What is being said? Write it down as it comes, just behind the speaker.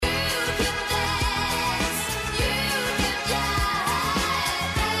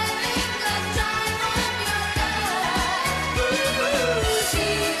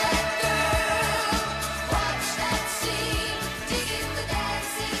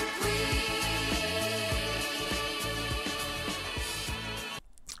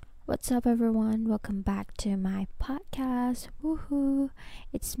What's up, everyone? Welcome back to my podcast. Woohoo!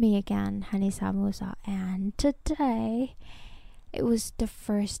 It's me again, Hani Samusa, and today it was the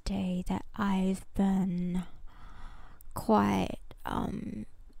first day that I've been quite on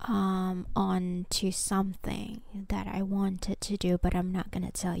to something that I wanted to do, but I'm not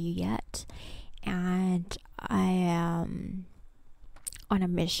gonna tell you yet. And I am on a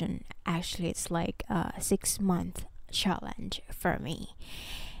mission. Actually, it's like a 6 month challenge for me,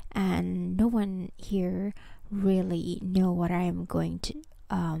 and no one here really know what I am going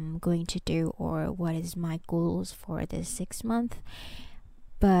to do or what is my goals for this 6 month,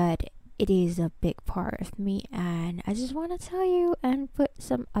 but it is a big part of me, and I just want to tell you and put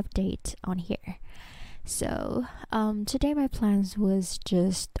some updates on here. So today my plans was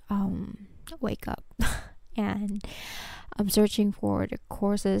just wake up and I'm searching for the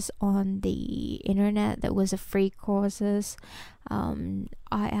courses on the internet that was a free courses.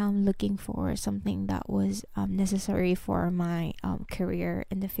 I am looking for something that was necessary for my career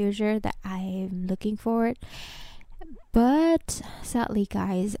in the future that I'm looking for it. But sadly,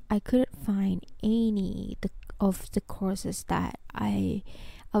 guys, I couldn't find any of the courses that I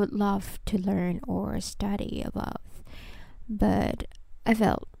would love to learn or study about. But I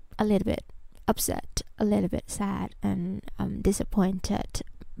felt a little bit upset, a little bit sad, and disappointed.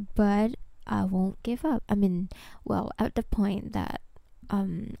 But I won't give up. At the point that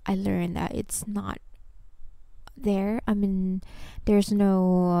I learned that it's not there. There's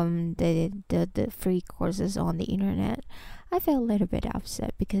no the free courses on the internet. I felt a little bit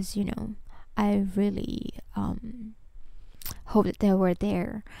upset because I really hope that they were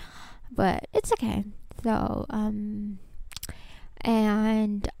there, but it's okay. So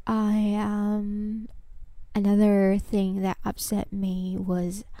and another thing that upset me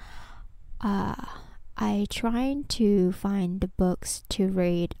was I trying to find the books to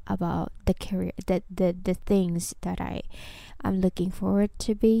read about the career, the things that I'm looking forward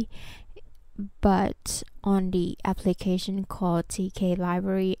to be, but on the application called TK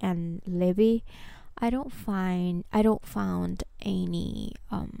Library and Libby, I don't found any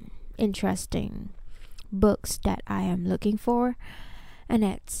interesting books that I am looking for, and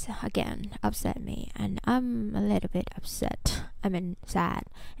it's again upset me, and I'm a little bit upset. Sad,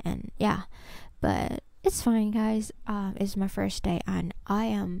 and yeah, but it's fine, guys. It's my first day, and I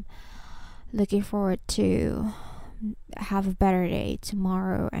am looking forward to have a better day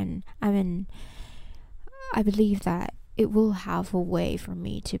tomorrow. And I believe that it will have a way for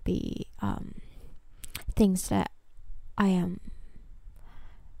me to be things that I am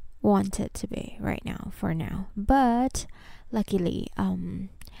wanted to be right now for now. But luckily,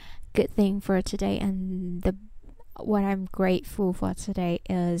 good thing for today, and what I'm grateful for today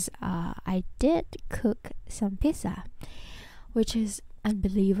is I did cook some pizza, which is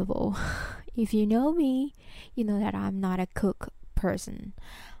unbelievable. If you know me, you know that I'm not a cook person.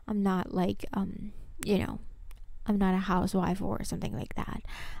 I'm not like I'm not a housewife or something like that.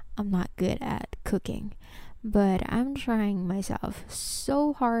 I'm not good at cooking, but I'm trying myself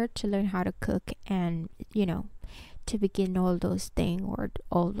so hard to learn how to cook, and to begin all those things or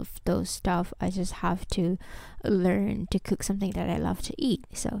all of those stuff, I just have to learn to cook something that I love to eat.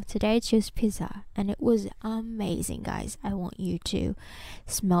 So today I chose pizza, and it was amazing, guys. I want you to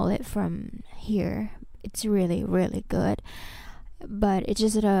smell it from here. It's really, really good. But it's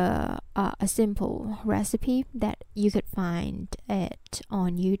just a simple recipe that you could find it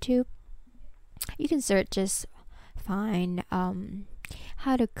on YouTube. You can search, just find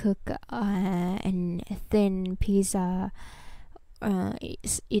how to cook a thin pizza,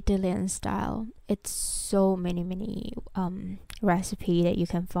 Italian style. It's so many recipe that you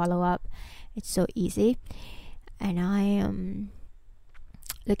can follow up. It's so easy, and I am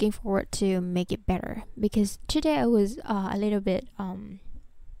looking forward to make it better, because today I was a little bit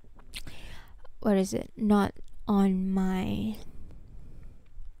not on my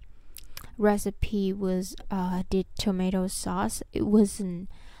recipe was the tomato sauce. It wasn't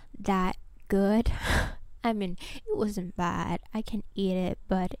that good. It wasn't bad. I can eat it,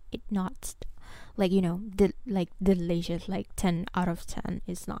 but it not like delicious, like 10 out of 10.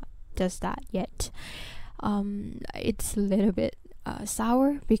 It's not just that yet. It's a little bit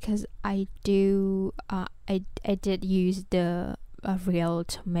sour, because I did use the real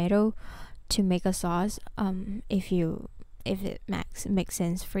tomato to make a sauce. If it makes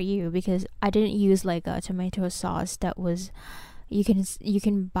sense for you, because I didn't use like a tomato sauce that was you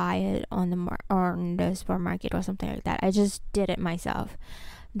can buy it on the supermarket or something like that. I just did it myself.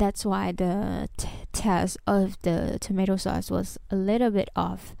 That's why the taste of the tomato sauce was a little bit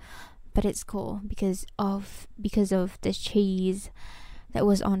off, but it's cool because of the cheese that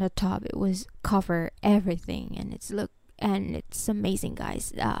was on the top. It was cover everything, and it's amazing,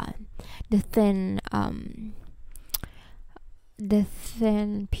 guys. The thin the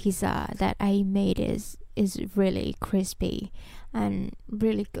thin pizza that I made is really crispy and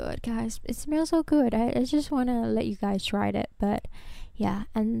really good, guys. It smells so good. I just want to let you guys try it. But yeah,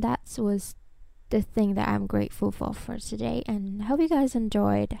 and that was the thing that I'm grateful for today, and hope you guys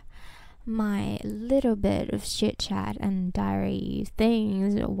enjoyed my little bit of chit chat and diary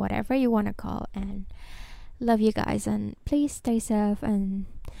things, or whatever you want to call. And love you guys, and please stay safe and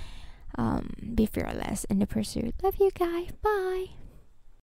be fearless in the pursuit. Love you guys. Bye.